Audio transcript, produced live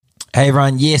Hey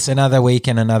everyone, yes, another week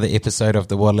and another episode of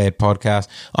the Waterlad Podcast.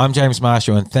 I'm James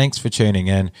Marshall and thanks for tuning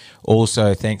in.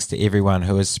 Also, thanks to everyone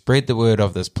who has spread the word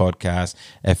of this podcast.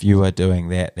 If you are doing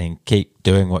that, then keep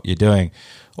doing what you're doing.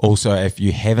 Also, if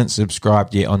you haven't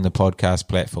subscribed yet on the podcast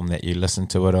platform that you listen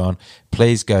to it on,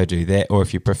 please go do that. Or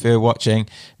if you prefer watching,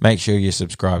 make sure you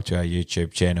subscribe to our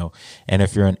YouTube channel. And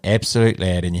if you're an absolute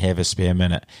lad and you have a spare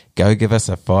minute, go give us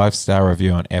a 5-star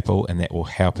review on Apple and that will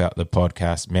help out the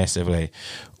podcast massively.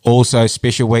 Also,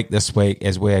 special week this week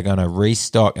as we're going to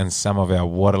restock in some of our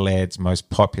Waterlad's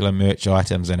most popular merch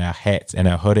items and our hats and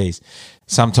our hoodies.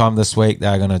 Sometime this week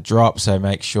they're going to drop, so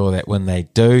make sure that when they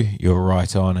do, you're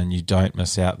right on and you don't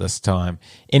miss out this time.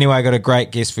 Anyway, I got a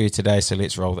great guest for you today, so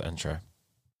let's roll the intro.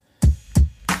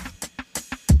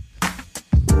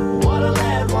 What a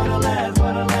lad, what a lad,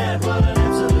 what a lad, what an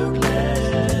absolute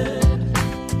lad.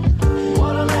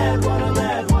 What a lad, what a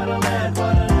lad, what a lad,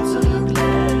 what an absolute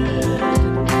lad.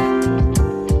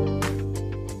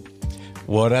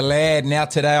 What a lad. Now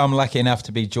today I'm lucky enough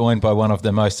to be joined by one of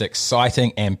the most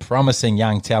exciting and promising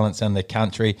young talents in the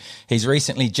country. He's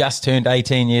recently just turned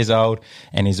 18 years old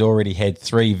and he's already had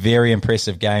 3 very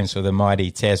impressive games for the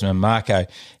mighty Tasman Mako.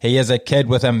 He is a kid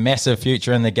with a massive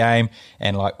future in the game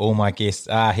and like all my guests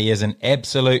are, he is an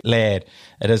absolute lad.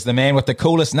 It is the man with the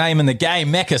coolest name in the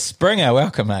game, Macca Springer.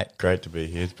 Welcome, mate. Great to be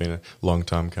here. It's been a long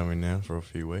time coming now for a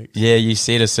few weeks. Yeah, you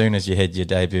said as soon as you had your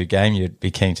debut game you'd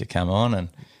be keen to come on, and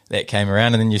that came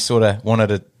around, and then you sort of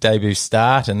wanted a debut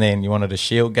start and then you wanted a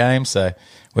Shield game, so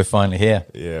we're finally here.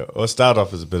 Yeah, well, it started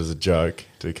off as a bit as a joke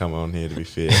to come on here, to be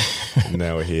fair. And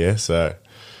now we're here, so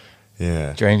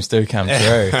yeah. Dreams do come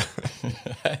true.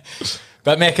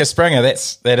 But Macca Springer,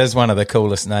 that is one of the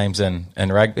coolest names in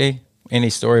rugby. Any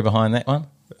story behind that one?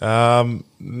 No,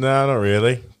 not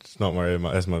really. It's not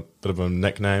that's my bit of a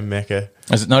nickname, Macca.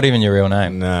 Is it not even your real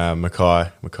name? Nah,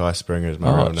 Mackay Springer is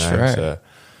my real name. True. So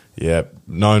yeah,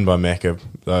 known by Macca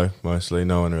though mostly.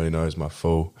 No one really knows my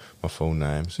full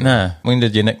name. So. No. When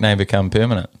did your nickname become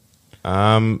permanent?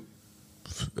 As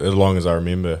long as I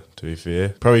remember, to be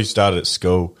fair. Probably started at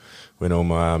school when all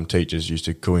my teachers used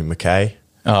to call me Mackay.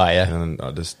 Oh, yeah. And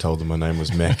I just told them my name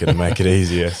was Macca to make it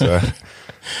easier, so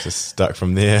just stuck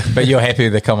from there. But you're happy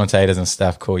the commentators and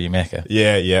stuff call you Macca?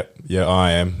 Yeah,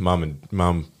 I am.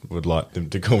 Mum would like them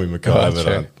to call me Mackay, but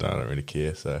I don't really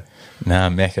care. So Nah,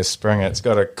 Macca Springer. It's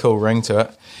got a cool ring to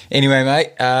it. Anyway,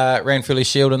 mate, Ranfurly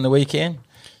Shield on the weekend.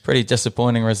 Pretty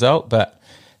disappointing result, but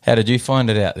how did you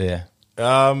find it out there?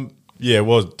 Yeah, it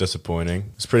was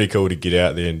disappointing. It's pretty cool to get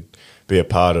out there and be a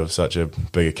part of such a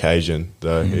big occasion,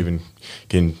 though. Even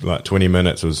getting like 20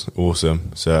 minutes was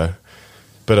awesome. So a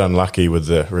bit unlucky with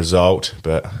the result,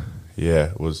 but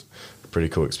yeah, it was a pretty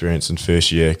cool experience in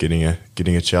first year getting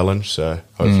a challenge. So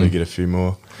hopefully get a few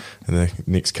more in the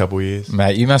next couple of years.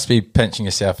 Mate, you must be pinching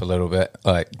yourself a little bit.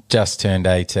 Like, just turned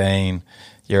 18,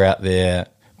 you're out there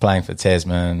playing for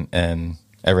Tasman in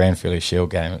a Ranfurly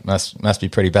Shield game. It must be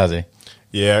pretty buzzy.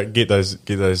 Yeah, get those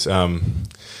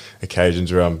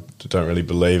occasions where I don't really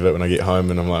believe it when I get home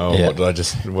and I'm like, oh, Yeah. what did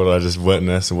I just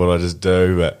witness and what did I just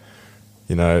do? But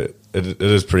you know, it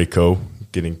is pretty cool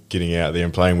getting out there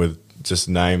and playing with just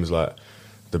names like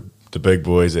the big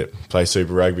boys that play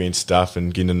Super Rugby and stuff,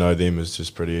 and getting to know them is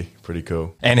just pretty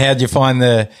cool. And how did you find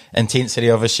the intensity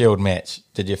of a Shield match?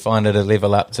 Did you find it a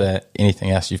level up to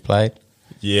anything else you've played?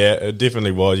 Yeah, it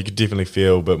definitely was. You could definitely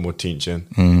feel a bit more tension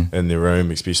in the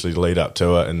room, especially the lead up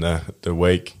to it and the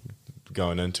week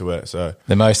going into it. So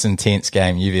The most intense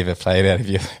game you've ever played out of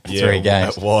your 3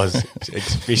 games. it was.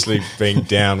 Especially being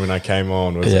down when I came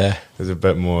on was a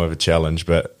bit more of a challenge.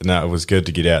 But no, it was good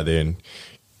to get out there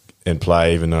and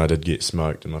play, even though I did get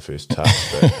smoked in my first touch.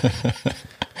 But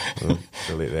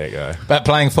we'll let that go. But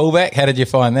playing fullback, how did you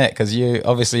find that? Because you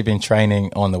obviously been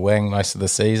training on the wing most of the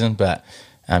season, but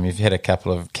you've had a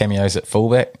couple of cameos at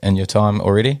fullback in your time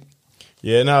already.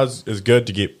 Yeah, no, it's good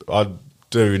to get. I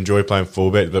do enjoy playing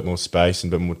fullback, a bit more space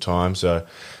and a bit more time. So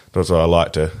that's what I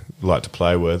like to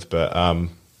play with. But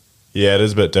yeah, it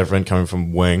is a bit different coming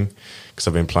from wing, because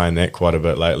I've been playing that quite a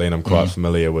bit lately, and I'm quite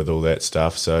familiar with all that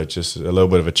stuff. So just a little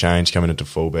bit of a change coming into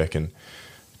fullback and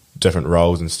different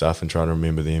roles and stuff, and trying to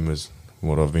remember them is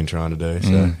what I've been trying to do.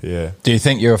 So yeah. Do you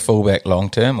think you're a fullback long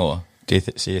term, or do you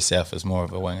see yourself as more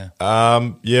of a winger?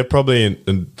 Yeah, probably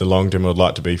in the long term I'd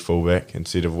like to be fullback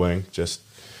instead of wing, just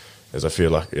as I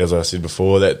feel like, as I said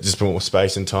before, that just more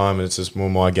space and time, and it's just more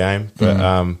my game. But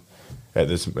at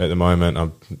the moment,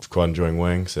 I'm quite enjoying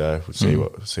wing, so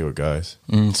we'll see what goes.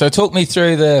 So talk me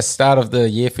through the start of the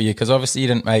year for you, because obviously you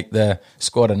didn't make the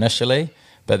squad initially,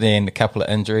 but then a couple of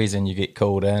injuries and you get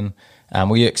called in.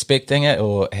 Were you expecting it,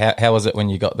 or how was it when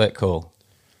you got that call?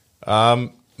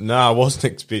 No, I wasn't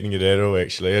expecting it at all,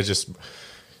 actually.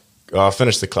 I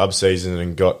finished the club season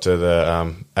and got to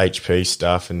the HP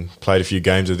stuff and played a few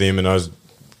games with them, and I was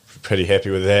pretty happy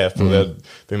with that. I thought that'd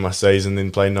been my season,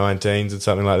 then play 19s and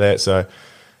something like that. So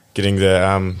getting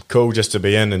the call just to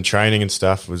be in and training and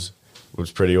stuff was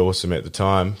pretty awesome at the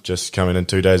time, just coming in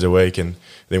 2 days a week and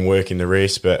then working the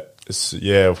rest. But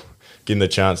getting the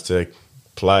chance to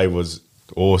play was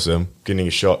awesome. Getting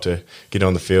a shot to get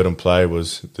on the field and play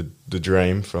was the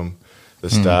dream from the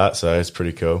start, so it's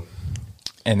pretty cool.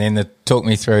 And then talk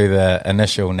me through the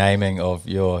initial naming of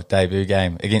your debut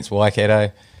game against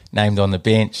Waikato, named on the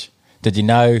bench. Did you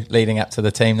know leading up to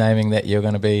the team naming that you're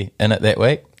going to be in it that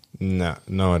week? No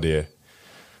idea.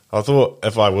 I thought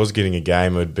if I was getting a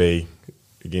game, it would be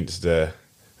against a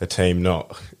team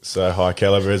not so high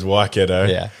caliber as Waikato.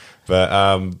 Yeah.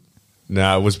 But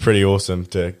no, it was pretty awesome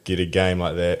to get a game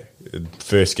like that,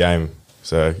 first game.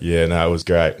 So yeah, no, it was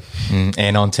great.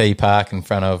 And on T Park in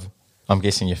front of, I'm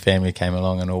guessing your family came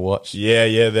along and all watched.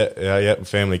 Yeah,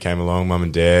 family came along, mum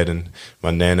and dad and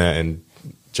my nana and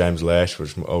James Lash,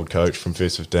 which was my old coach from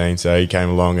First 15. So he came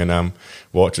along and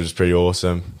watched. It was pretty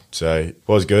awesome. So it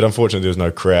was good. Unfortunately, there was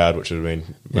no crowd, which would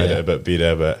have made it a bit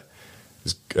better. But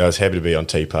I was happy to be on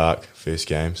T Park first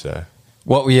game. So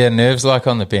what were your nerves like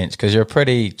on the bench? Because you're a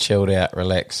pretty chilled out,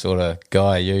 relaxed sort of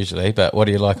guy usually. But what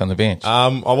do you like on the bench? I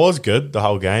was good the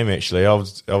whole game. Actually, I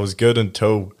was good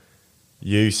until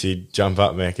you said, "Jump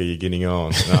up, Macca, you're getting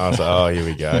on." And I was like, "Oh, here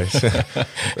we go."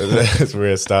 That's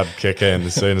where it started kicking.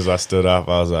 As soon as I stood up,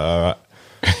 I was like, "All right,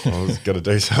 I was got to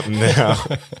do something now."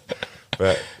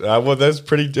 But it was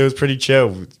pretty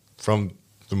chill from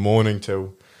the morning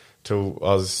till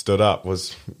I was stood up. I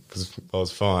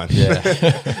was fine.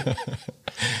 Yeah.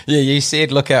 Yeah, you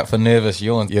said look out for nervous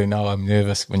yawns. You know I'm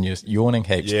nervous when you're yawning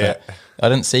heaps. Yeah. But I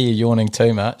didn't see you yawning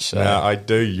too much. So. No, I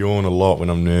do yawn a lot when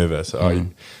I'm nervous.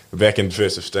 Back in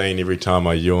First 15, every time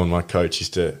I yawn, my coach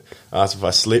used to ask if I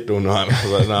slept all night. I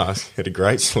was like, no, I had a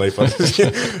great sleep. I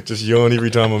just yawn every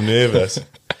time I'm nervous.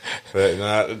 But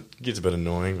no, it gets a bit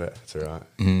annoying, but it's all right.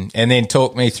 And then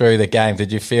talk me through the game.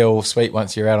 Did you feel sweet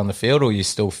once you're out on the field, or are you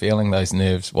still feeling those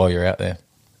nerves while you're out there?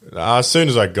 As soon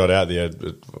as I got out there,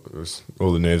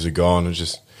 all the nerves are gone. It was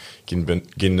just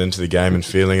getting into the game and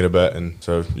feeling it a bit. And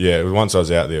so, yeah, once I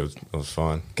was out there, I was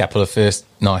fine. Couple of first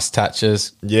nice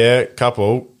touches. Yeah,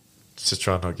 couple. Just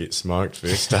trying not to get smoked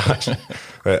first touch.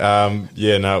 But,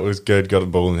 it was good. Got the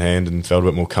ball in hand and felt a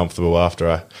bit more comfortable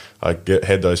after I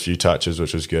had those few touches,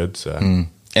 which was good. So. And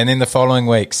then the following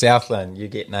week, Southland, you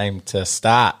get named to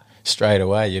start straight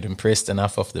away. You'd impressed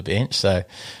enough off the bench, so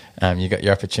you got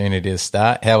your opportunity to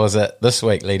start. How was it this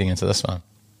week leading into this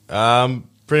one?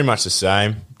 Pretty much the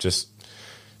same. Just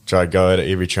try to go at it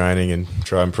every training and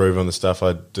try to improve on the stuff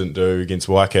I didn't do against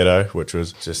Waikato, which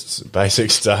was just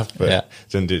basic stuff, but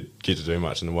didn't get to do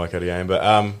much in the Waikato game.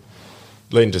 But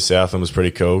leading to Southland was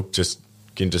pretty cool. Just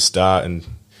getting to start and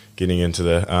getting into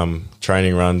the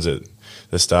training runs at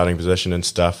the starting position and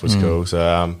stuff was cool.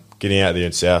 So getting out there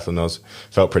in Southland, I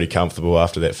felt pretty comfortable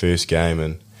after that first game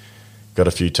and got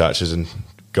a few touches and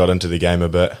got into the game a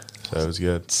bit. So it was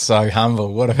good. So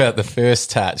humble. What about the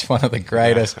first touch? One of the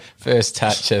greatest first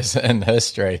touches in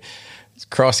history.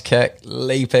 Cross kick,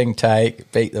 leaping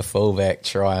take, beat the fullback,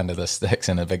 try under the sticks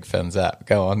and a big fins up.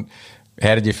 Go on.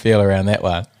 How did you feel around that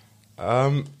one?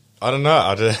 I don't know.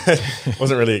 I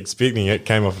wasn't really expecting it.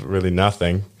 Came off really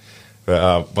nothing.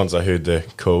 But once I heard the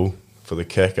call for the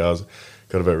kick, got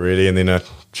a bit ready and then I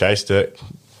chased it.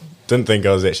 Didn't think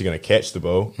I was actually going to catch the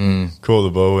ball. Caught the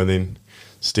ball and then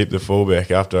stepped the fullback.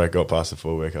 After I got past the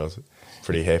fullback, I was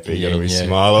pretty happy. Got a wee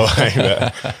smile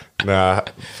away.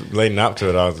 But leading up to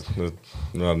it, I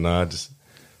don't know, I just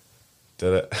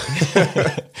did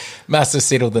it. Must have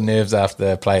settled the nerves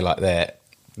after a play like that.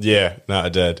 Yeah, no,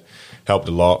 it did. Helped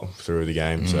a lot through the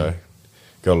game, so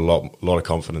got a lot of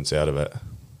confidence out of it.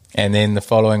 And then the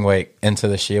following week into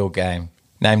the Shield game,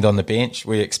 named on the bench.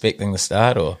 Were you expecting the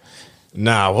start or?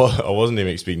 No, I wasn't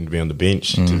even expecting to be on the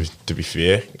bench, to be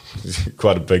fair.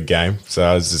 Quite a big game, so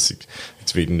I was just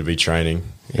expecting to be training.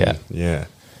 Yeah. Yeah.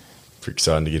 Pretty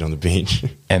excited to get on the bench.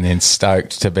 And then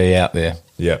stoked to be out there.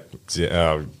 Yeah.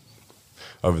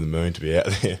 Over the moon to be out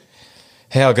there.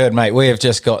 How good, mate. We have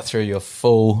just got through your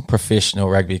full professional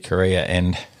rugby career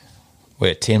and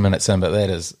we're 10 minutes in, but that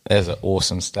is an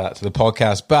awesome start to the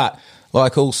podcast. But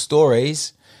like all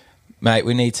stories, mate,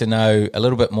 we need to know a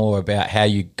little bit more about how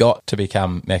you got to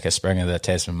become Macca Springer, the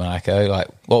Tasman Mako. Like,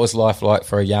 what was life like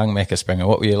for a young Macca Springer?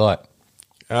 What were you like?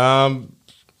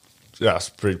 It's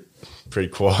pretty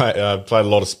quiet. I played a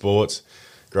lot of sports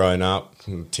growing up,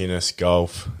 tennis,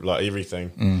 golf, like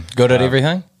everything. Good at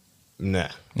everything? Nah,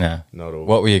 No. not at all.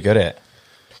 What were you good at?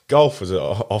 golf was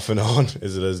off and on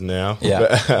as it is now.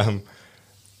 Yeah.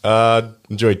 But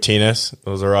enjoyed tennis. I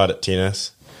was alright at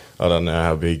tennis. I don't know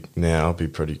how big now. I'll be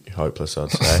pretty hopeless,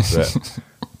 I'd say. But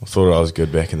I thought I was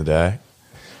good back in the day.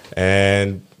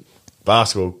 And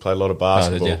basketball, played a lot of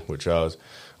basketball, you? which I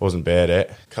wasn't bad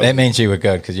at. That means you were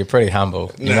good because you're pretty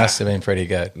humble. You Nah. must have been pretty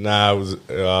good. I was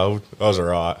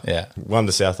alright. Yeah. Won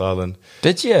the South Island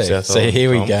Did you? South So Island here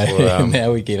we comp go. for,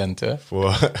 Now we get into it.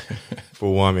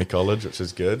 for Waimea College, which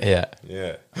is good. Yeah.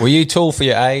 Yeah. Were you tall for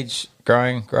your age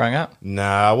growing up?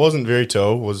 Nah, I wasn't very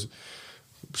tall. Was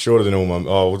shorter than all my.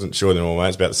 Oh, I wasn't shorter than all my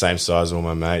mates. About the same size as all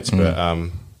my mates, but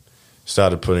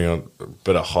started putting on a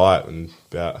bit of height in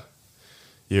about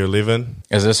year 11.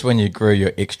 Is this when you grew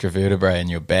your extra vertebrae in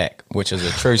your back, which is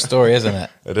a true story, isn't it?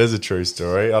 It is a true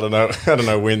story. I don't know. I don't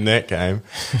know when that came.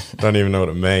 Don't even know what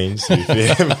it means. To be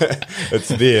fair, but it's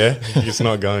there. It's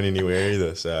not going anywhere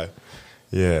either. So,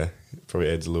 yeah,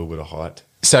 probably adds a little bit of height.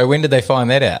 So when did they find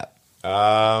that out?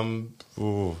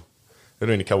 It'd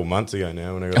been a couple months ago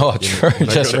now when I Oh, got true, when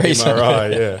I just got the recently.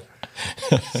 MRI,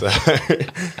 yeah. So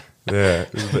yeah,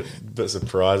 it was a bit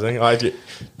surprising.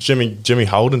 Jimmy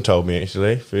Holden told me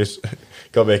actually. First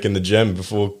got back in the gym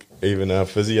before even our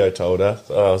physio told us.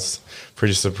 I was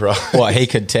pretty surprised. What, he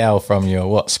could tell from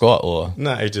your squat or?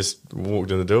 No, he just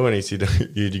walked in the door and he said,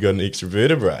 "You got an extra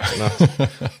vertebrae." And I was,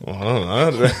 well, I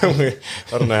don't know.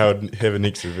 I don't know how I'd have an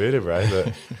extra vertebrae,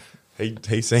 but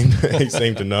he seemed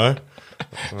to know.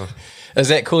 Does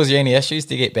that cause you any issues?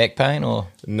 Do you get back pain or?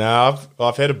 No,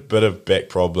 I've had a bit of back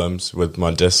problems with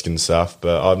my disc and stuff,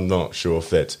 but I'm not sure if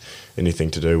that's anything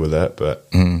to do with it. But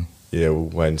yeah, we'll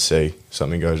wait and see. If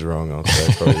something goes wrong, I'll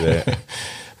say probably that.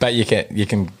 But you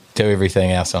can do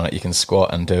everything else on it. You can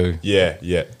squat and do Yeah,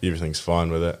 everything's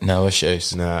fine with it. no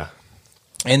issues. Nah.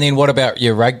 And then what about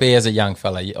your rugby as a young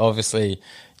fella? Obviously,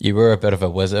 you were a bit of a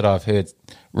wizard. I've heard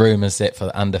rumours that for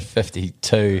the under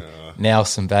 52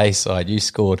 Nelson Bayside, you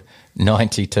scored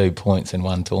 92 points in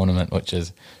one tournament, which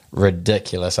is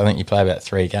ridiculous. I think you play about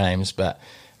 3 games, but,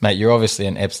 mate, you're obviously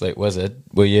an absolute wizard.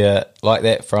 Were you like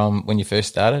that from when you first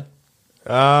started?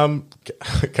 I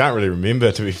can't really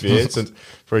remember, to be fair. Since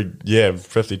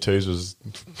 52s was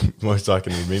most I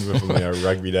can remember from our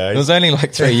rugby It days. was only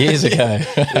like 3 years ago.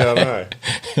 Yeah,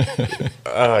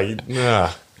 I know.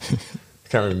 Nah,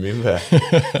 can't remember.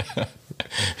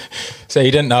 So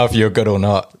you didn't know if you were good or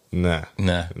not? Nah,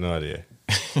 No. no idea.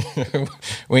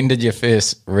 When did you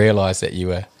first realise that you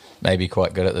were maybe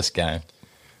quite good at this game?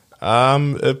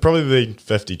 It'd probably be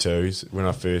 52s when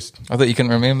I first. I thought you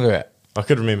couldn't remember it. I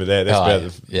could remember that. That's Oh,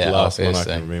 about yeah. the last one I first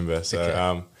can thing. remember.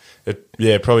 So, Okay.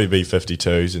 it'd probably be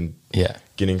 52s and Yeah.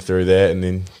 getting through that and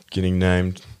then getting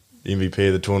named MVP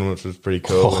of the tournament, which was pretty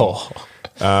cool.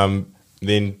 Oh.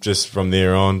 Then just from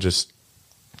there on, just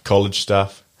college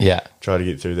stuff. Yeah. Try to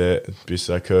get through that as best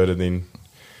I could, and then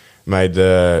made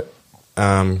the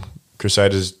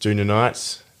Crusaders Junior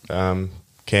Knights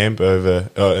camp over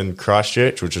in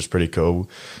Christchurch, which was pretty cool,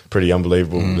 pretty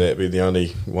unbelievable. That'd be the only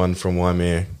one from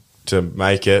Waimea to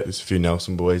make it. There's a few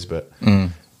Nelson boys, but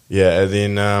yeah, and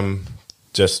then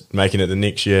just making it the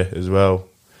next year as well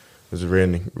was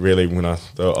really when I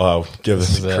thought, oh, I'll give this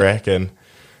This is a it. crack, and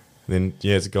then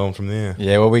yeah, it's gone from there.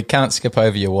 Yeah, well, we can't skip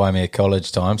over your Waimea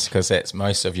College times because that's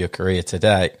most of your career to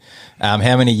date. How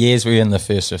many years were you in the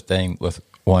first 15 with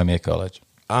Waimea College?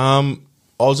 I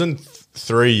was in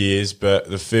 3 years, but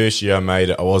the first year I made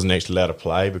it, I wasn't actually allowed to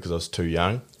play because I was too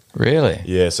young. Really?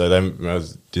 Yeah, so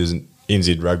there's an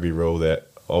NZ rugby rule that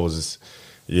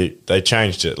they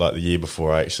changed it like the year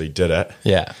before I actually did it.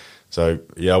 Yeah. So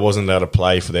yeah, I wasn't allowed to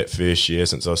play for that first year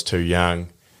since I was too young.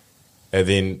 And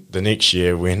then the next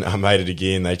year when I made it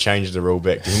again, they changed the rule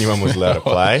back to anyone was allowed to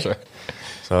play. Sure.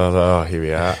 So I was like, oh, here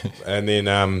we are. And then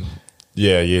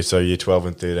so year 12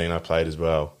 and 13 I played as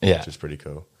well, Yeah. which was pretty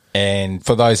cool. And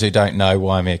for those who don't know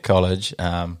Waimea College,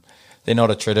 they're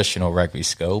not a traditional rugby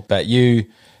school, but you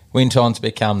went on to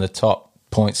become the top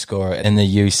point scorer in the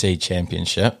UC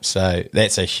Championship. So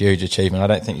that's a huge achievement. I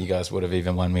don't think you guys would have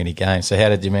even won many games. So how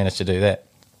did you manage to do that?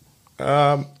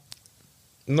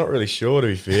 Not really sure, to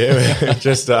be fair.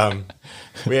 Just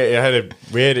we had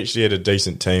actually had a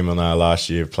decent team on our last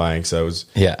year of playing, so it was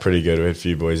pretty good. We had a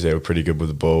few boys that were pretty good with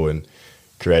the ball and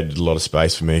created a lot of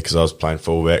space for me because I was playing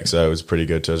fullback, so it was pretty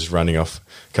good to just running off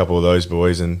a couple of those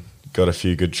boys and got a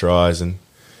few good tries. And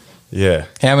yeah,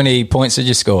 How many points did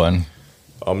you score in?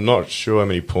 I'm not sure how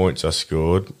many points I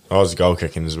scored. I was goal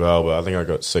kicking as well, but I think I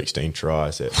got 16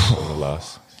 tries at the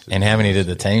last. And how many did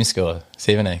the team score?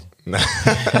 17. No,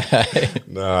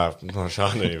 I'm not sure.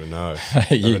 I don't even know.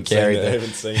 You carried I that.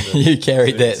 haven't seen the, You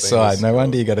carried that seen the side. No score.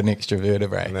 wonder you got an extra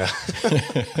vertebrae. No.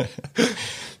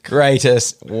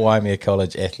 greatest Waimea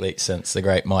College athlete since the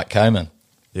great Mike Coman.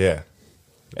 Yeah.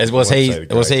 Was I wouldn't say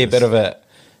the he a bit greatest. of a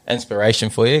inspiration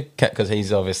for you? Because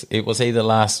he's obviously, was he the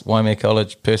last Waimea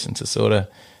College person to sort of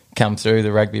come through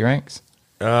the rugby ranks?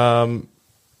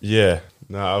 Yeah.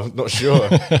 No, I'm not sure.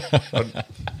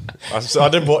 I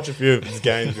did watch a few of his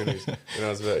games when I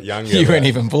was a bit younger. You but- weren't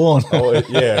even born. Oh,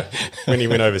 yeah. When he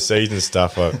went overseas and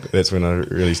stuff, that's when I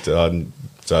really started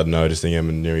noticing him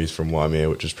and knew he's from Waimea,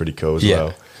 which is pretty cool as Yeah.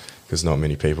 well. Because not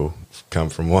many people come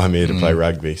from Waimea to play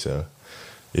rugby, so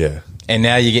yeah. And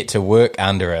now you get to work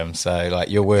under him. So, like,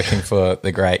 you're working for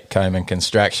the great Coman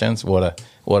Constructions. What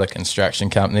a construction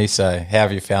company. So, how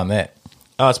have you found that?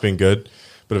 Oh, it's been good.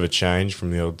 Bit of a change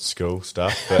from the old school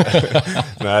stuff,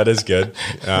 but no, it is good.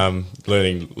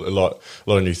 Learning a lot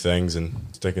of new things and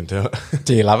sticking to it.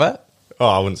 Do you love it? Oh,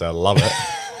 I wouldn't say I love it.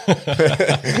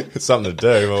 It's something to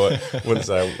do, but I wouldn't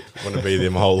say I want to be there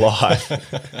my whole life.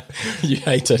 You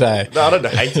hate it, eh? No, I don't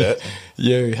hate it.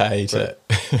 You hate it.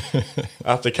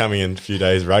 After coming in a few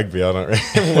days rugby, I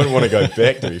wouldn't want to go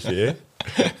back, to be fair.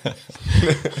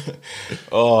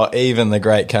 Oh, even the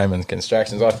great Coman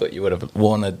Constructions. I thought you would have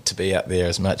wanted to be up there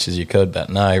as much as you could, but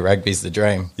no, rugby's the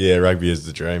dream. Yeah, rugby is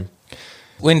the dream.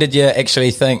 When did you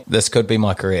actually think this could be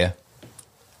my career?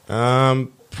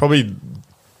 Probably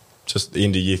just the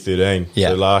end of year 13. Yeah.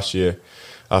 So last year,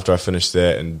 after I finished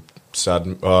that and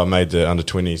I made the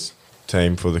under-20s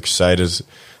team for the Crusaders,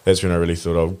 that's when I really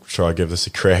thought I'll try to give this a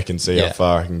crack and see Yeah. how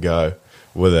far I can go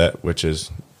with it, which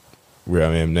is where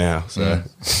I am now. So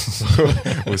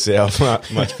we'll see how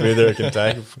much further it can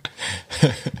take.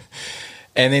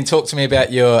 And then talk to me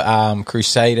about your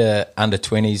Crusader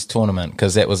under-20s tournament,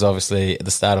 because that was obviously at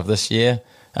the start of this year.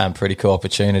 Pretty cool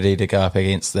opportunity to go up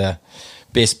against the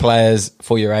best players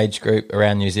for your age group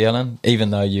around New Zealand,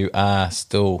 even though you are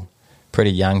still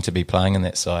pretty young to be playing in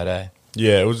that side, eh?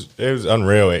 Yeah, it was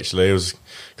unreal, actually. It was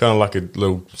kind of like a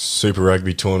little super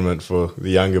rugby tournament for the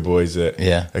younger boys that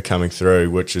Yeah. are coming through,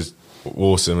 which is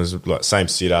awesome. It was like same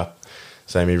setup,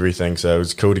 same everything. So it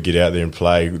was cool to get out there and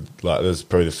play. Like, this is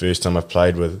probably the first time I've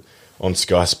played on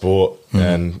Sky Sport,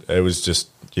 and it was just,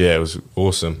 yeah, it was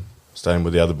awesome staying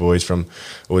with the other boys from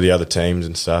all the other teams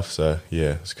and stuff. So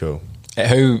yeah, it's cool.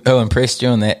 Who impressed you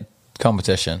in that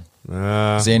competition?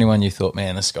 Uh, Is there anyone you thought,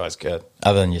 man, this guy's good,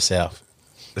 other than yourself?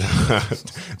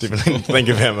 Definitely think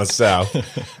about myself.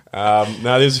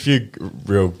 No, there's a few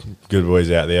real good boys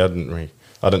out there.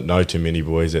 I didn't know too many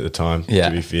boys at the time, Yeah.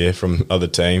 to be fair, from other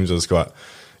teams. I was quite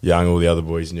young. All the other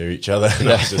boys knew each other, and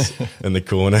I was just in the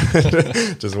corner,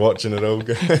 just watching it all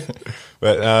go.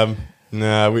 But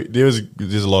no, there's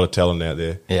a lot of talent out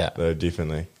there. Yeah. though,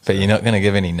 definitely. But you're not going to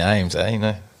give any names, eh?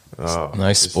 No, Oh, no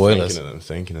just spoilers.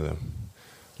 Thinking of them.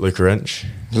 Luca Inch.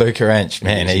 Luca Inch,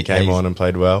 man, he came he's- on and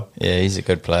played well. Yeah, he's a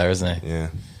good player, isn't he? Yeah,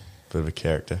 bit of a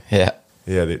character. Yeah.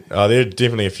 Yeah, there are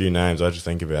definitely a few names. I just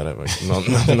think about it, but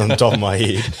nothing on the top of my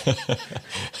head.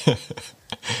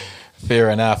 Fair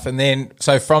enough. And then,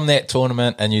 so from that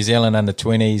tournament, a New Zealand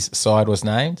under-20s side was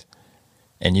named,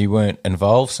 and you weren't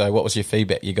involved. So what was your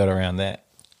feedback you got around that?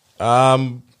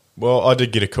 Well, I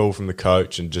did get a call from the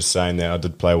coach and just saying that I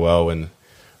did play well and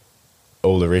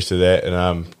all the rest of that,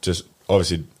 and just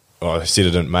obviously I said I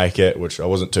didn't make it, which I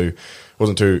wasn't too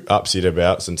upset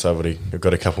about since I've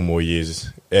got a couple more years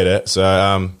at it.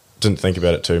 So didn't think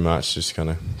about it too much. Just kind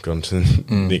of gone to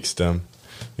the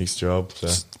next job. So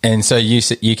And so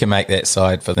you can make that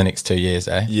side for the next 2 years,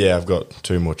 eh? yeah, I've got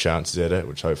 2 more chances at it,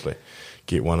 which hopefully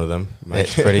get one of them.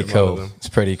 That's Make pretty one of cool. them. It's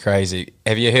pretty crazy.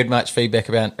 Have you heard much feedback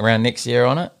around next year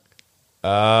on it?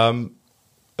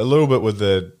 A little bit with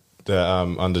the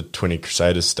under 20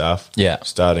 Crusaders stuff. Yeah.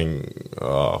 Starting,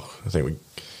 I think we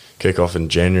kick off in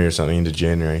January or something, into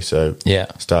January. So Yeah.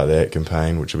 start that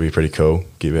campaign, which will be pretty cool.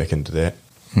 Get back into that.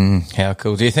 How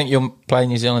cool. Do you think you'll play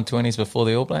New Zealand 20s before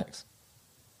the All Blacks?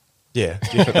 Yeah,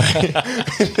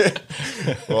 definitely.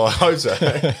 Well, I hope so.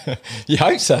 You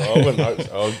hope so. I wouldn't hope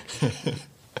so.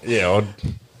 I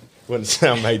wouldn't say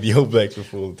I made the All Blacks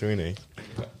before the 20.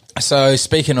 So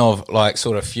speaking of like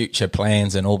sort of future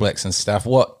plans and All Blacks and stuff,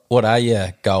 what are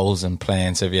your goals and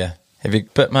plans? Have you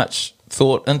put much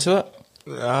thought into it?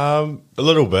 A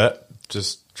little bit.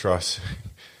 Just try to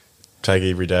take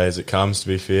every day as it comes, to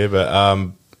be fair.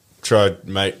 But try to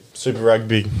make Super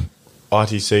Rugby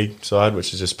ITC side,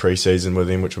 which is just pre-season with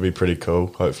them, which will be pretty cool.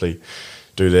 Hopefully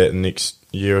do that in the next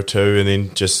year or two, and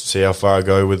then just see how far I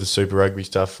go with the Super Rugby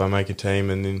stuff if I make a team.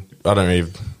 And then I don't really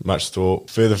have much thought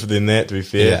further than that, to be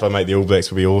fair. Yeah. If I make the All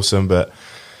Blacks, will be awesome, but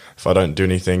if I don't do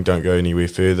anything, don't go anywhere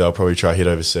further, I'll probably try head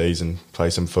overseas and play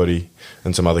some footy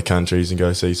in some other countries and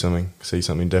go see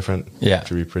something different. Yeah.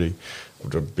 Which would be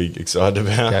would be excited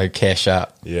about. Go cash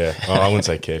up. Yeah, I wouldn't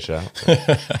say cash out.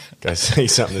 But go see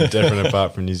something different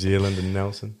apart from New Zealand and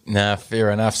Nelson. Nah, fair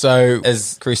enough. So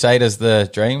is Crusaders the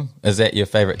dream? Is that your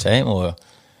favourite team, or are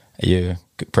you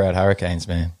a proud Hurricanes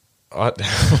man? I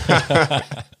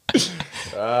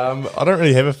don't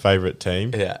really have a favourite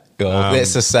team. Yeah, well,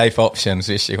 that's a safe option,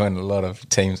 especially when a lot of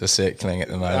teams are circling at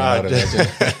the moment. I'd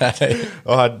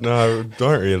imagine. No,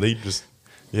 don't really. Just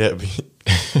when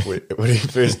your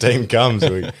first team comes,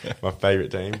 my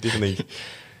favourite team. Definitely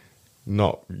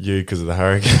not you because of the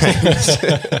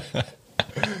Hurricanes.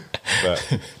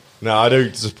 But no, I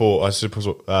do support. I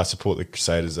support the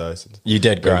Crusaders though. You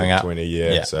did growing up, 20,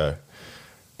 yeah. So,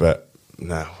 but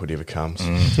no, whatever comes.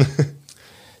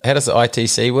 How does the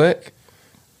ITC work?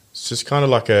 It's just kind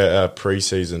of like a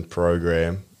pre-season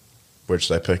program, which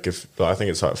they pick. I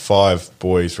think it's like 5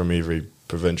 boys from every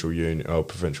provincial unit or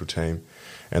provincial team,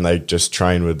 and they just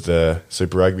train with the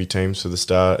Super Rugby teams for the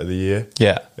start of the year.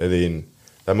 Yeah, And then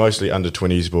they're mostly under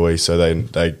 20s boys, so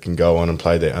they can go on and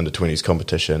play their under 20s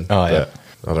competition. Oh, yeah.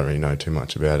 But I don't really know too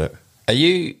much about it. Are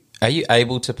you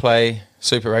able to play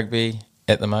Super Rugby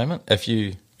at the moment? If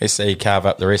you, let's say, you carve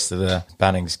up the rest of the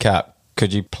Bunnings Cup,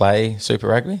 could you play Super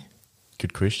Rugby?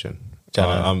 Good question.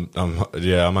 Don't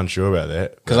I'm unsure about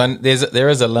that. Because there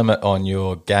is a limit on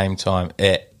your game time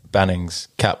at Bunnings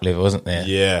Cup level, isn't there?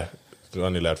 Yeah, they're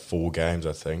only allowed 4 games,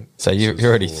 I think. So you're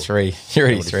already 3. You're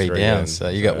already 3 down. in, So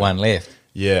you got 1 left.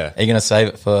 Yeah. Are you going to save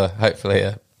it for hopefully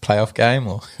a playoff game,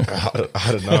 or? I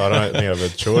don't know. I don't think I have a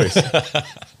choice.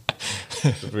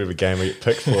 If we have a game we get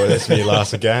picked for, that's my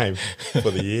last game for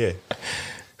the year.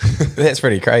 That's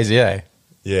pretty crazy, eh?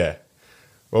 Yeah.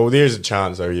 Well, there's a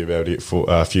chance though you'll be able to get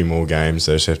a few more games.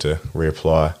 They just have to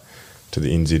reapply to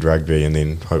the NZ Rugby, and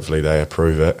then hopefully they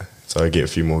approve it. So I get a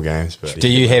few more games. But Do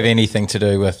you have anything to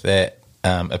do with that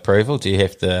approval? Do you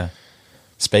have to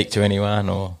speak to anyone,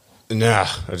 or? Nah,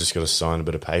 I just got to sign a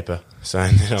bit of paper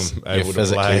saying that I'm able to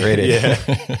physically play. ready. Yeah.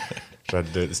 Tried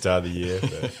to do it at the start of the year.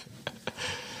 But.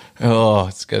 Oh,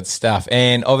 it's good stuff.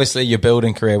 And obviously your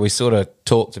building career, we sort of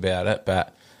talked about it,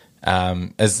 but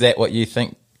is that what you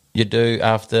think you do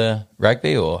after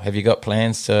rugby, or have you got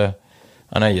plans to,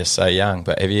 I know you're so young,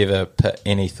 but have you ever put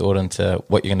any thought into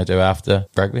what you're going to do after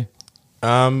rugby?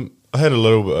 I had a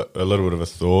little bit of a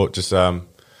thought, just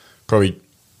probably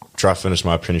try to finish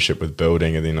my apprenticeship with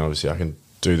building, and then obviously I can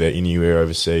do that anywhere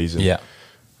overseas and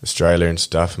Australia and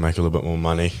stuff, and make a little bit more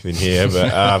money than here.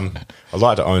 But I'd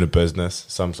like to own a business,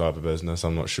 some type of business.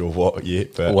 I'm not sure what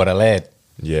yet, but What a lad.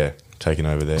 yeah, taking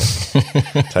over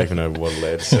that, taking over What a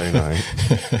Lad soon. I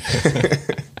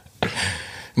think.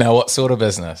 Now, what sort of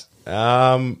business?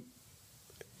 Anything?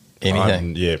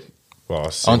 Yeah, well, I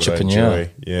see what I Entrepreneur. enjoy.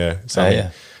 Yeah, something.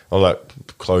 yeah. I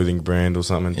like clothing brand or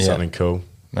something. Yeah. Something cool.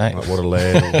 Mate. Like What a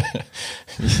Lad. Or,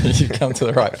 You've come to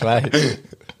the right place.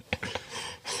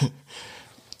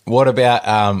 What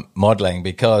about modelling?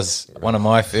 Because one of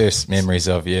my first memories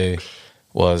of you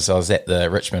was I was at the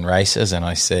Richmond races and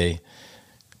I see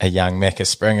a young Macca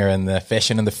Springer in the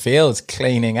Fashion in the Fields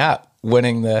cleaning up,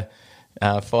 winning the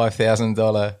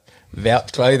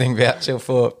 $5,000 clothing voucher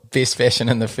for best fashion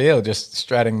in the field, just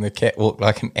strutting the catwalk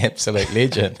like an absolute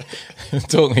legend.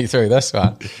 Talk me through this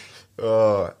one.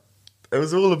 oh, it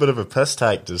was all a bit of a piss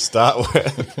take to start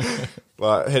with.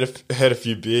 Like, had a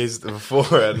few beers before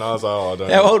it, and I was like, oh, I don't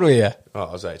know. How old were you? Oh,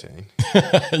 I was 18.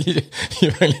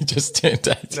 you only just turned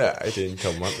 18. No, 18 a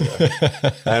couple months ago.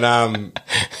 And,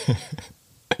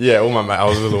 yeah, I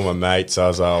was with all my mates, so I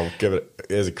was like, I'll give it,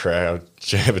 there's a crack,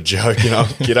 I'll have a joke, and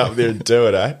I'll get up there and do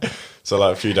it, eh? So,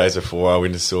 like, a few days before, I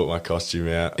went to sort my costume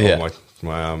out, Yeah. or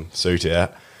my suit out,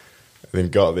 and then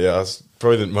got there, I was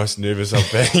probably the most nervous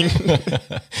I've been.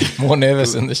 More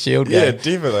nervous in the Shield Yeah,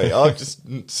 game. definitely.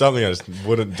 Something I just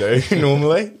wouldn't do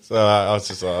normally. So I was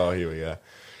just like, oh, here we go.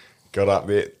 Got up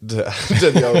there,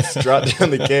 did the old strut down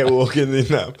the catwalk, and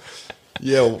then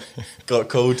got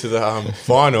called to the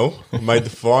final. Made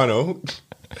the final,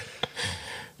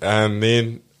 and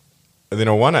then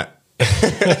I won it.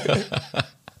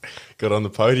 Got on the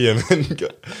podium and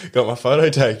got my photo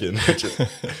taken, which is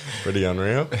pretty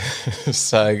unreal.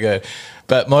 So good.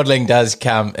 But modelling does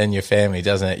come in your family,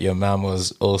 doesn't it? Your mum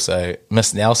was also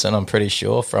Miss Nelson, I'm pretty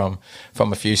sure, from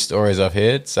a few stories I've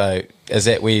heard. So is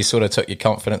that where you sort of took your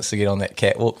confidence to get on that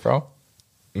catwalk from?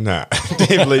 Nah,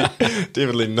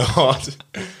 definitely not.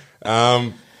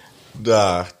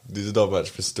 There's not much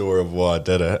of a story of why I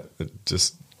did it. It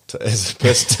just as a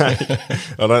mistake.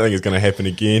 I don't think it's going to happen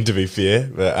again, to be fair.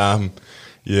 But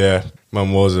yeah,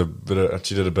 Mum was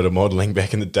she did a bit of modelling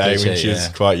back in the day Did when she? she was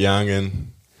Yeah. quite young,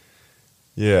 and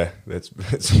yeah, that's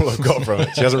all I've got from it.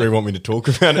 She doesn't really want me to talk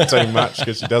about it too much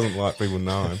because she doesn't like people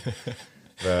knowing.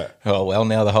 But Oh, well,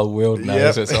 now the whole world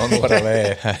knows Yep. it's on What a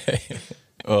Lad.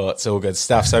 Oh, it's all good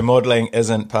stuff. So modelling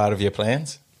isn't part of your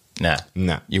plans? Nah.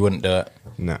 Nah. You wouldn't do it?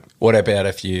 no. What about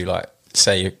if you, like,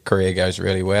 say your career goes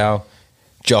really well,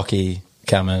 jockey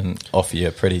come and offer you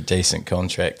a pretty decent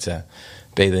contract to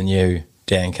be the new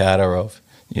Dan Carter of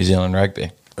New Zealand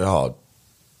rugby? Oh,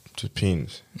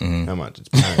 depends how much it's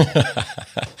paying.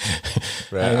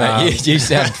 Hey, mate,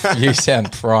 you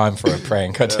sound prime for a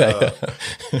prank, I tell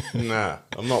you. Nah,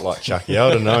 I'm not like Chucky. I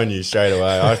would have known you straight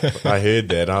away. I heard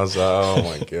that and I was like, oh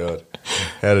my god,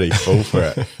 how did he fall for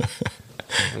it?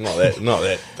 I'm not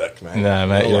that thick, mate. No,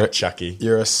 mate, I'm you're like Chucky.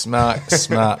 You're a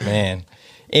smart man.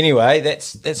 Anyway,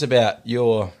 that's about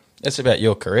your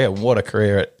career. What a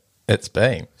career it's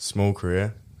been. Small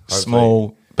career, hopefully.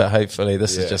 Small, but hopefully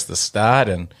this Yeah. is just the start,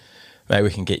 and maybe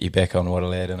we can get you back on What a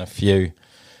Lad in a few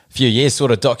years,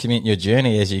 sort of document your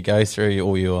journey as you go through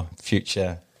all your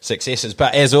future successes.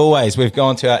 But as always, we've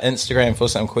gone to our Instagram for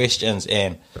some questions,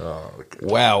 and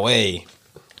wowee,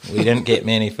 we didn't get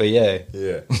many for you.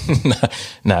 Yeah.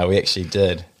 No, we actually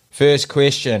did. First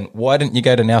question, why didn't you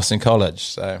go to Nelson College?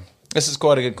 So this is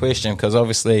quite a good question because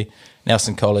obviously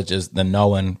Nelson College is the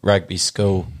known rugby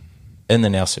school in the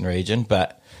Nelson region,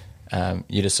 but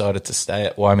you decided to stay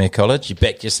at Waimea College. You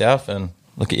backed yourself and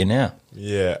look at you now.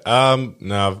 Yeah. No,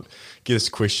 I get this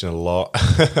question a lot.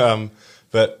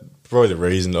 But probably the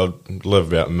reason I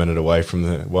live about a minute away from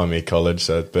the Waimea College,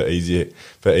 so it's a bit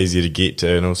easier to get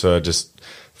to. And also I just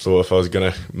thought if I was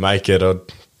going to make it, I'd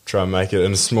try and make it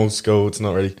in a small school. It's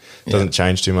not really, doesn't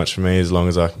change too much for me as long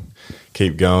as I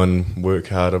keep going, work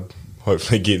hard, I'll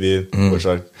hopefully get there, which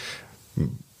I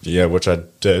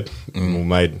did, or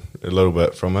made a little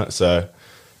bit from it. So,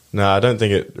 no, I don't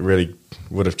think it really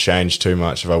would have changed too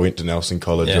much if I went to Nelson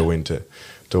College or went to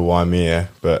Waimea,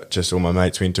 but just all my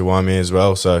mates went to Waimea as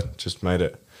well, so it just made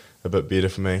it a bit better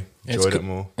for me. Enjoyed it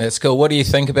more. That's cool. What do you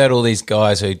think about all these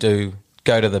guys who do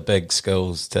go to the big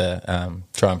schools to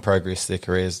try and progress their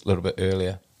careers a little bit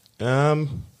earlier?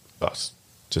 It's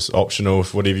just optional,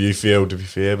 if whatever you feel, to be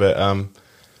fair, but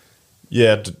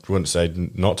yeah, I wouldn't say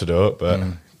not to do it, but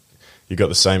you got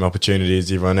the same opportunity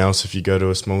as everyone else if you go to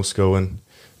a small school and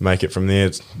make it from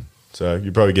there. So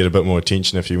you probably get a bit more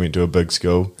attention if you went to a big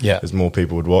school, as more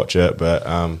people would watch it. But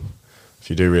if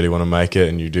you do really want to make it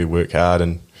and you do work hard,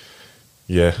 and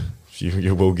you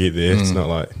will get there. It's not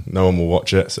like no one will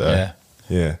watch it. So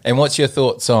yeah. And what's your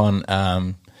thoughts on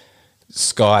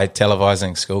Sky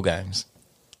televising school games?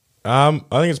 I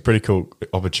think it's a pretty cool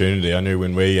opportunity. I knew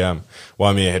when we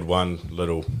Waimea had one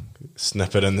little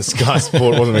snippet in the Sky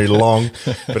Sport. It wasn't very long,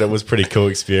 but it was a pretty cool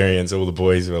experience. All the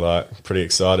boys were like pretty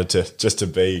excited to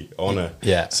be on it.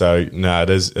 Yeah. So no,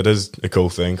 it is a cool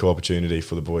thing, cool opportunity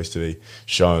for the boys to be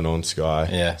shown on Sky.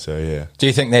 Yeah. So yeah. Do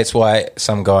you think that's why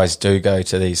some guys do go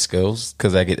to these schools,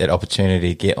 because they get that opportunity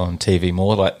to get on TV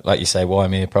more? Like you say,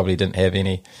 Waimea probably didn't have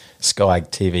any Sky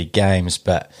TV games,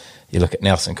 but you look at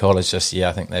Nelson College this year,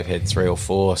 I think they've had 3 or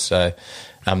 4. So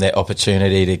that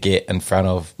opportunity to get in front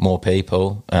of more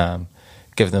people,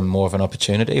 give them more of an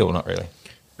opportunity, or not really?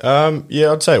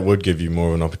 Yeah, I'd say it would give you more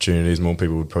of an opportunity, as more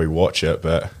people would probably watch it.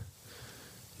 But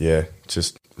yeah,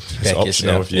 it's optional.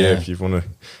 Yourself, If you want to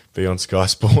be on Sky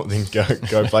Sport, then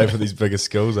go play for these bigger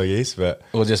schools, I guess. But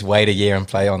Or just wait a year and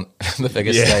play on the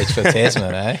biggest stage for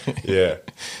Tasman, eh?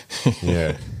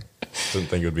 yeah. Didn't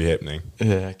think it would be happening.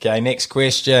 Okay, next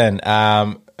question.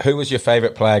 Who was your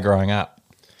favourite player growing up?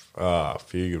 A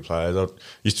few good players. I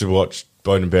used to watch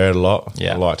Bowden Barrett a lot.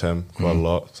 Yeah. I liked him quite a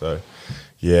lot. So,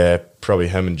 yeah, probably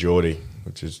him and Geordie,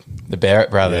 which is The Barrett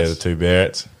brothers. the 2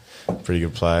 Barretts. Pretty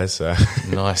good players. So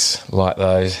Nice, like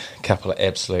those. Couple of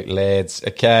absolute lads.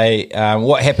 Okay,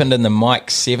 what happened in the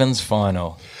Mike Sevens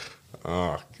final?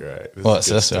 oh, great. This What's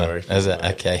is a good this story one? for Is me, it?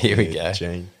 mate. Okay, here we go.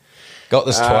 Gene. Got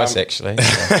this twice, actually.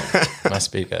 So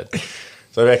must be good.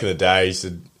 So back in the day, I used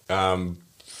to, I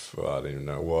don't even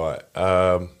know why.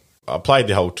 I played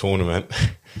the whole tournament.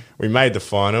 We made the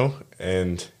final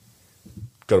and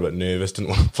got a bit nervous, didn't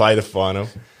want to play the final.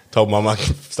 Told Mum I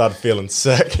started feeling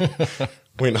sick.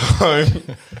 Went home.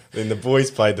 Then the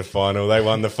boys played the final. They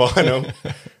won the final.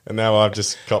 And now I've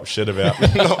just copped shit about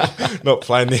not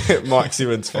playing the Mike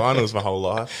Sevens finals my whole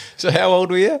life. So how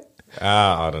old were you?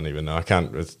 I don't even know. I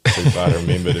can't. It's too far to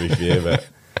remember, to be fair.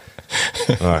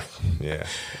 But yeah,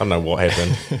 I don't know what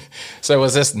happened. So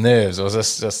was this nerves, or was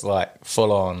this just like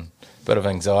full on bit of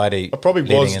anxiety? I probably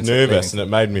leading was into nervous, being- and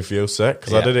it made me feel sick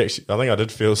because Yeah. I think I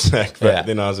did feel sick. But Yeah.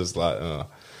 then I was just like,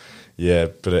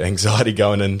 bit of anxiety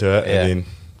going into it, Yeah. and then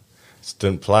just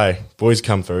didn't play. Boys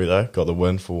come through though. Got the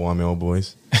win for Waimea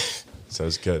Boys. So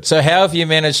it's good. So how have you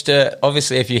managed to,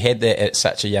 obviously if you had that at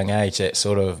such a young age, that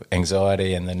sort of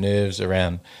anxiety and the nerves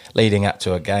around leading up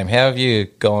to a game, how have you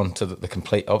gone to the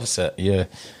complete opposite? You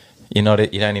don't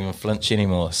even flinch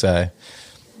anymore. So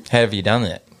how have you done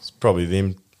that? It's probably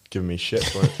them giving me shit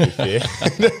for it, to be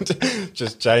fair.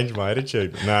 Just change my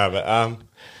attitude. No, but I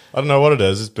don't know what it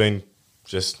is. It's been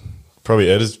just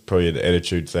it is probably an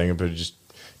attitude thing, but it just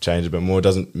changed a bit more. It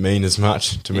doesn't mean as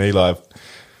much to me. Like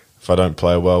if I don't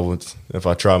play well, if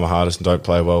I try my hardest and don't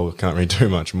play well, I can't really do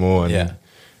much more. And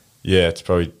it's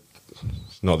probably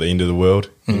not the end of the world,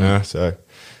 you know. So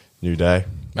new day.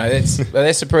 Mate,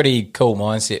 that's a pretty cool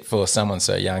mindset for someone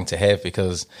so young to have,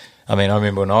 because I mean, I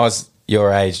remember when I was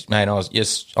your age, mate, I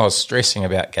was stressing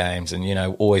about games and,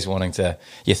 always wanting to,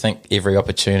 you think every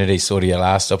opportunity is sort of your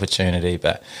last opportunity,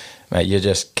 but mate, you're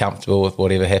just comfortable with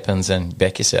whatever happens and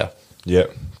back yourself.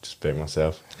 Yep, just back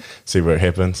myself. See where it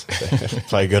happens.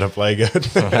 Play good, I play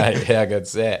good. Mate, how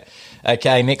good's that?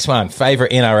 Okay, next one.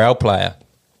 Favourite NRL player?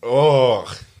 Oh,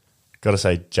 got to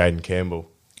say Jaden Campbell.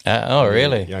 Oh,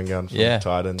 really? Young gun from Yeah.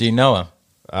 Titans. Do you know him?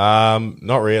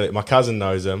 Not really. My cousin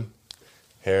knows him,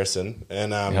 Harrison.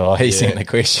 And He sent the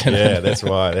question. Yeah, that's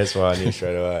why I knew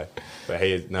straight away. But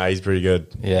he's pretty good.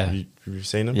 Yeah. Have you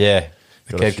seen him? Yeah,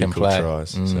 the Got a kid few can cool play.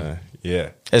 tries. So yeah.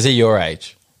 Is he your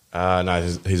age? No,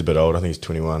 he's a bit old. I think he's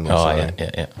 21 or Oh, something.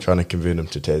 yeah. Trying to convert him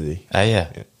to Tassie. Oh, yeah.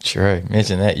 True.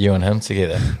 Imagine that, you and him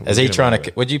together. Is he We'll get him trying over to...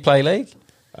 it. Would you play league?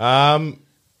 I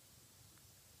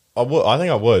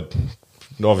think I would.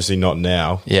 Obviously not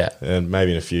now. Yeah. And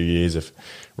maybe in a few years if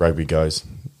rugby goes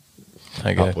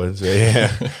Okay. upwards.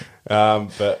 Yeah.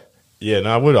 But yeah,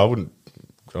 no, I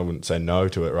wouldn't say no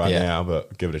to it right Yeah. now,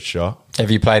 but give it a shot.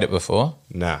 Have you played it before?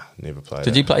 Nah, never played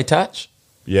Did it. you play touch?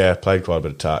 Yeah, played quite a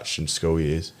bit of touch in school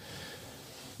years.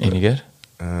 Any good?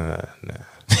 Nah.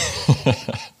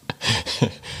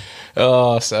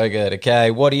 Oh, so good.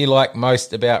 Okay, what do you like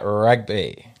most about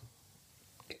rugby?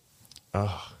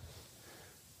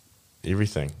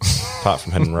 Everything. Apart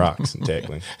from hitting rocks and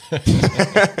tackling.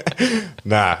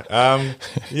 Nah.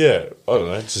 Yeah, I don't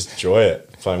know, just enjoy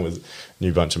it. Playing with a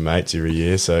new bunch of mates every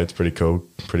year, so it's pretty cool.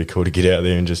 Pretty cool to get out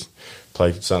there and just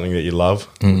play something that you love,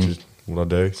 which is what I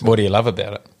do. So, What do you love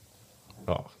about it?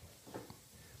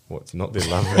 what's not there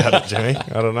love about it, Jimmy?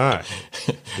 I don't know.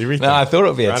 Everything. No, I thought it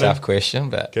would be a Running, tough question,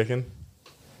 but Kicking.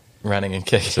 running and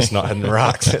kicking. Just not hitting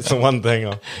rocks. That's the one thing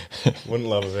I wouldn't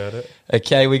love about it.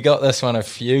 Okay, we got this one a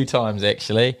few times,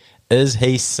 actually. Is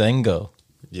he single?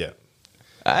 Yeah.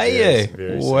 Are Yes, you?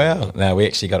 very Wow. single. No, we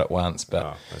actually got it once, but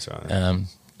Oh, that's right. Then.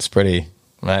 it's pretty,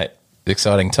 mate,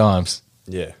 exciting times.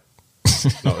 Yeah.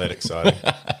 Not that exciting.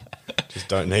 Just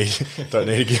don't need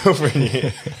a girlfriend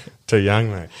yet. Too young,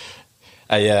 mate.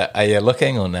 Are you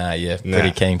looking, or nah, you're pretty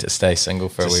Nah. keen to stay single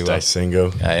for Just a wee stay while? single.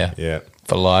 Oh, yeah. Yeah.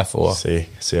 For life, or? See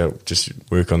how just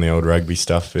work on the old rugby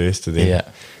stuff first, and then Yeah.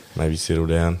 maybe settle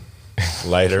down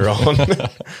later on.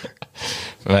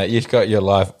 Mate, you've got your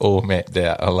life all mapped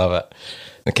out. I love it.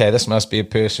 Okay, this must be a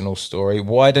personal story.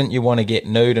 Why didn't you want to get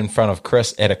nude in front of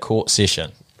Chris at a court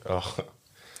session? Oh.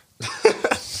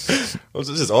 Well, it's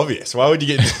just obvious. Why would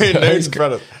you get nudes in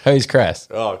front of? Who's Chris?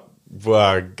 Oh,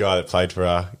 well, a guy that played for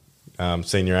our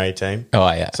senior A team.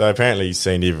 Oh, yeah. So apparently he's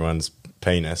seen everyone's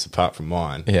penis apart from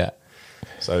mine. Yeah.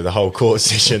 So the whole court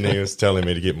session, he was telling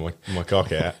me to get my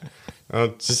cock out. I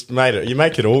just you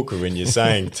make it awkward when you're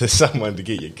saying to someone to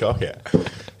get your cock out.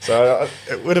 So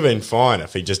it would have been fine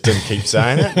if he just didn't keep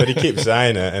saying it, but he kept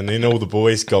saying it, and then all the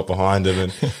boys got behind him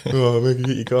and, make you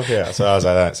get your cock out. So I was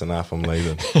like, that's enough, I'm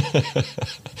leaving.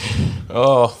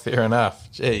 Oh, fair enough.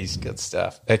 Jeez, good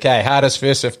stuff. Okay, hardest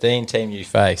first 15 team you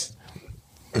faced?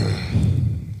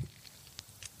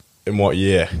 In what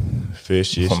year?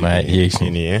 First year? Oh, mate, you-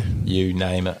 second year? You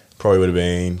name it. Probably would have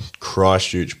been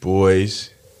Christchurch Boys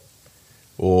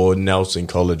or Nelson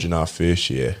College in our first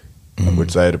year,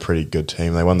 which they had a pretty good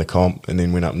team. They won the comp and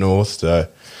then went up north. So,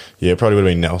 yeah, probably would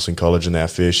have been Nelson College in our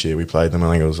first year. We played them. I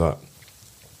think it was like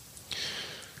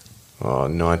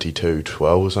 92-12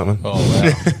 or something. Oh,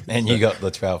 wow. And you got the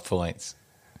 12 points.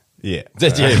 Yeah.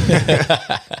 Did you?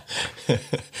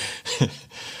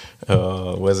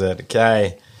 Oh, was it?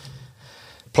 Okay.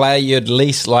 Player you'd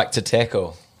least like to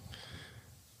tackle?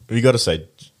 You got to say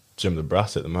Jim the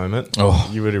Bruss at the moment. Oh.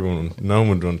 You really no one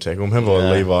would want to tackle him. Him or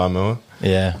No. Levi Moore.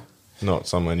 Yeah. Not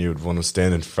someone you would want to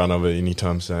stand in front of it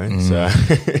anytime soon. So,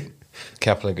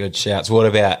 Couple of good shouts. What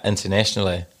about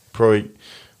internationally? probably,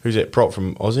 who's that prop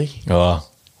from Aussie? Oh,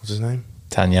 What's his name?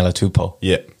 Taniela Tupou.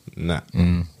 Yeah, nah,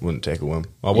 wouldn't tackle him.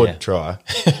 I would Yeah. try.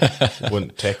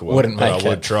 Wouldn't tackle him, Wouldn't but make I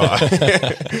would it.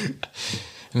 try.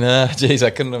 No, geez, I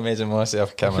couldn't imagine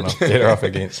myself coming off better off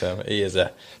against him. He is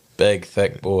a Big,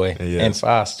 thick boy. He is. And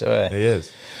fast too, eh? He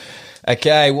is.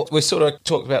 Okay, we sort of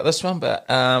talked about this one, but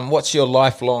what's your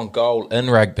lifelong goal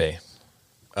in rugby?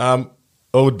 It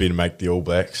would be to make the All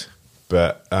Blacks,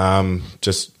 but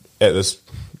just at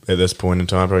this point in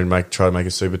time, probably try to make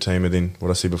a super team, and then what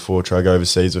I said before, try to go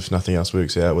overseas if nothing else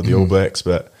works out with the All Blacks.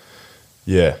 But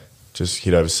yeah, just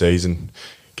head overseas and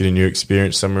get a new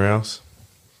experience somewhere else.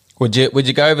 Would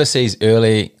you go overseas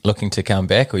early looking to come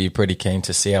back, or are you pretty keen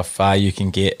to see how far you can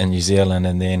get in New Zealand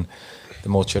and then the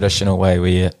more traditional way where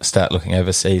you start looking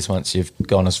overseas once you've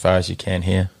gone as far as you can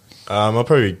here? I'll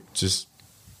probably just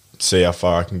see how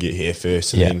far I can get here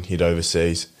first and then head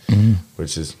overseas,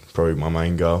 which is probably my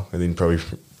main goal, and then probably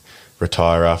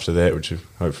retire after that, which will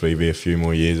hopefully be a few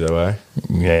more years away.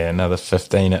 Yeah, another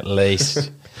 15 at least.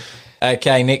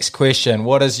 Okay, next question.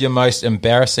 What is your most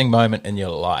embarrassing moment in your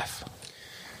life?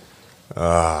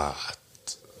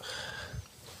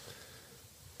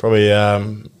 Probably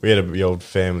we had the old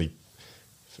family.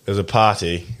 There was a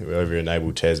party over in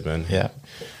Abel, Tasman. Yeah.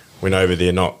 Went over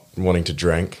there not wanting to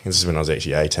drink. This is when I was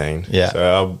actually 18. Yeah. So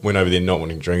I went over there not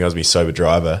wanting to drink. I was a sober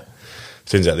driver.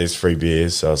 Turns out there's free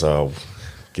beers, so I was like, I'll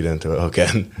get into it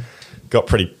again. Got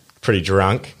pretty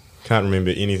drunk. Can't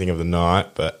remember anything of the night,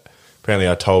 but apparently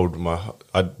I told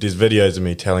there's videos of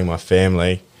me telling my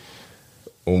family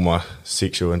all my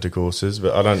sexual intercourses,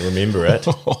 but I don't remember it.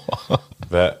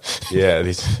 But yeah,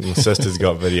 my sister's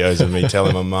got videos of me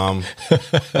telling my mum. I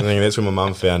think that's when my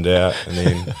mum found out, and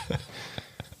then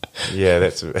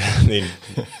and then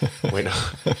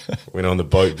went on the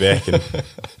boat back, and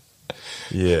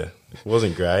yeah, it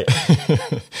wasn't great.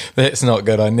 That's not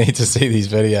good. I need to see these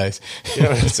videos. You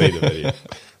don't want to see the video.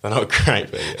 They're not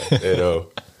great videos at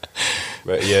all.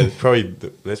 But yeah, that's probably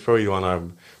the one I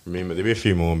remember. There'll be a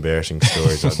few more embarrassing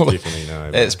stories, I definitely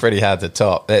know. It's pretty hard to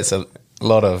top. That's a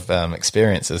lot of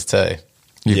experiences too.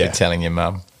 You've been telling your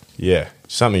mum. Yeah,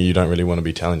 something you don't really want to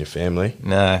be telling your family.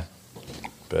 No.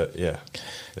 But yeah.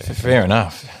 Fair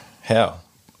enough. Hell,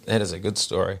 that is a good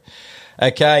story.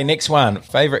 Okay, next one.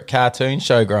 Favourite cartoon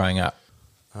show growing up?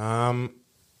 I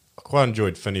quite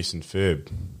enjoyed Phineas and Ferb.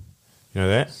 You know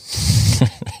that?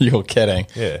 You're kidding.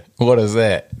 Yeah. What is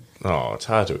that? Oh, it's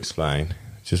hard to explain.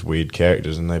 It's just weird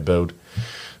characters, and they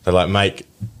make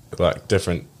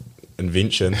different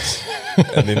inventions,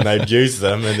 and then they use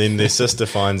them, and then their sister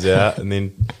finds out, and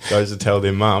then goes to tell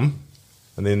their mum,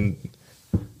 and then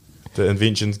the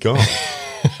invention's gone.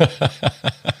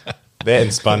 That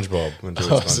and SpongeBob.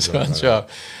 SpongeBob.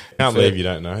 Can't believe you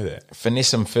don't know that.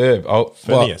 Phineas and Ferb. Oh,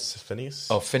 Phineas. what? Phineas?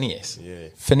 Oh, Phineas. Yeah.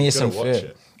 Phineas Gotta and watch Ferb.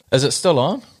 it. Is it still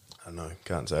on? I know.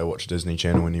 Can't say I watch Disney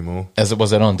Channel anymore.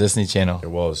 Was it on Disney Channel? It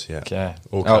was, yeah. Okay.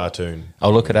 Or cartoon.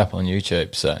 I'll look it up on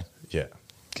YouTube, so Yeah.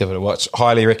 give it a watch.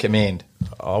 Highly recommend.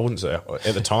 I wouldn't say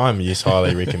at the time. Yes,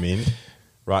 highly recommend.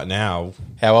 Right now,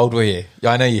 How old were you?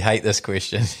 I know you hate this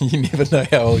question. You never know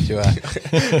how old you are.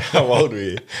 how old were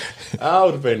you? I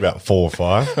would have been about 4 or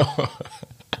 5.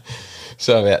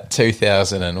 So about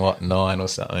 2009 or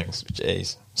something.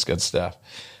 Jeez, it's good stuff.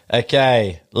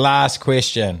 Okay, last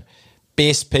question.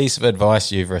 Best piece of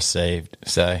advice you've received.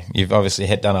 So you've obviously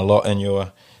done a lot in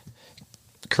your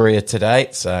career to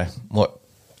date. So what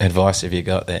advice have you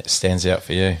got that stands out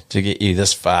for you to get you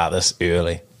this far, this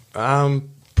early?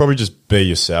 Probably just be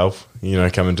yourself.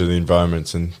 Come into the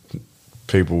environments, and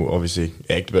people obviously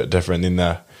act a bit different than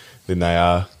they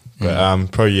are.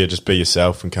 But probably just be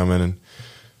yourself and come in and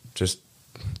just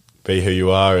be who you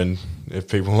are. And if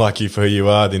people like you for who you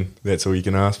are, then that's all you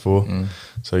can ask for.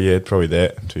 So yeah, probably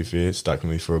that. To be fair, it stuck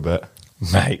with me for a bit.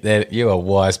 Mate, you are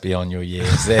wise beyond your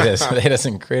years. That is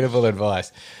incredible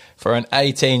advice. For an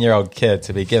 18-year-old kid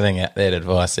to be giving out that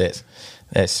advice,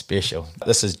 that's special.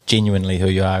 This is genuinely who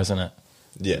you are, isn't it?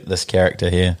 Yeah. This character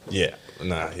here. Yeah.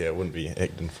 It wouldn't be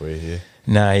acting for you here.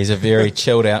 No, he's a very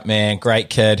chilled out man,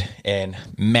 great kid, and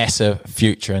massive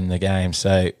future in the game.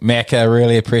 So, Mac, I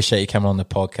really appreciate you coming on the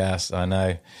podcast. I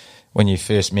know when you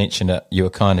first mentioned it, you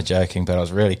were kind of joking, but I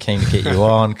was really keen to get you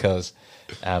on because,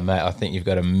 mate, I think you've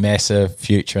got a massive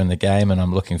future in the game, and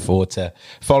I'm looking forward to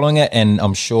following it. And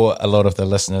I'm sure a lot of the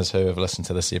listeners who have listened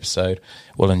to this episode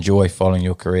will enjoy following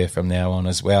your career from now on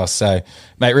as well. So,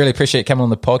 mate, really appreciate you coming on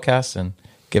the podcast and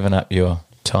giving up your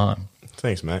time.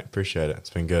 Thanks, mate. Appreciate it. It's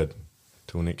been good.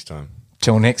 Till next time.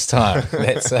 Till next time.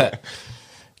 That's it.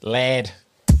 Lad.